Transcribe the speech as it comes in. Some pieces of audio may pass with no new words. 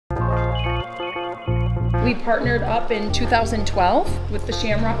We partnered up in 2012 with the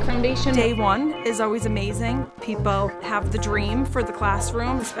Shamrock Foundation. Day one is always amazing. People have the dream for the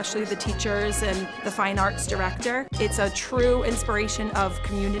classroom, especially the teachers and the fine arts director. It's a true inspiration of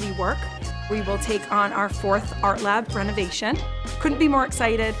community work. We will take on our 4th art lab renovation. Couldn't be more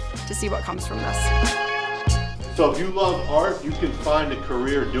excited to see what comes from this. So if you love art, you can find a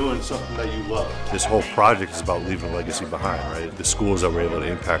career doing something that you love. This whole project is about leaving a legacy behind, right? The schools that we're able to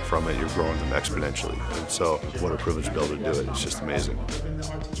impact from it, you're growing them exponentially. And so what a privilege to be able to do it. It's just amazing.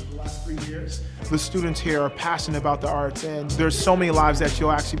 The students here are passionate about the arts, and there's so many lives that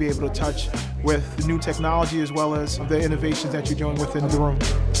you'll actually be able to touch with the new technology as well as the innovations that you're doing within the room.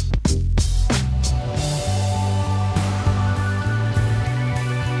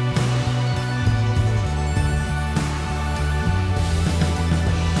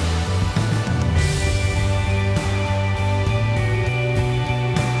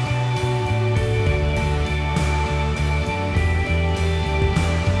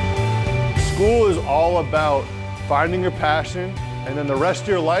 School is all about finding your passion, and then the rest of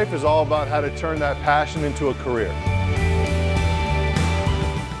your life is all about how to turn that passion into a career.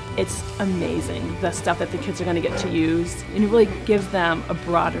 It's amazing, the stuff that the kids are going to get to use, and it really gives them a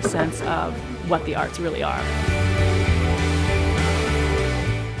broader sense of what the arts really are.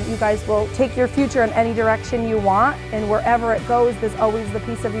 You guys will take your future in any direction you want, and wherever it goes, there's always the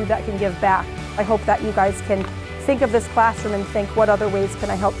piece of you that can give back. I hope that you guys can think of this classroom and think, what other ways can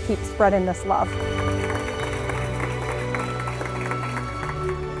I help keep spreading this love?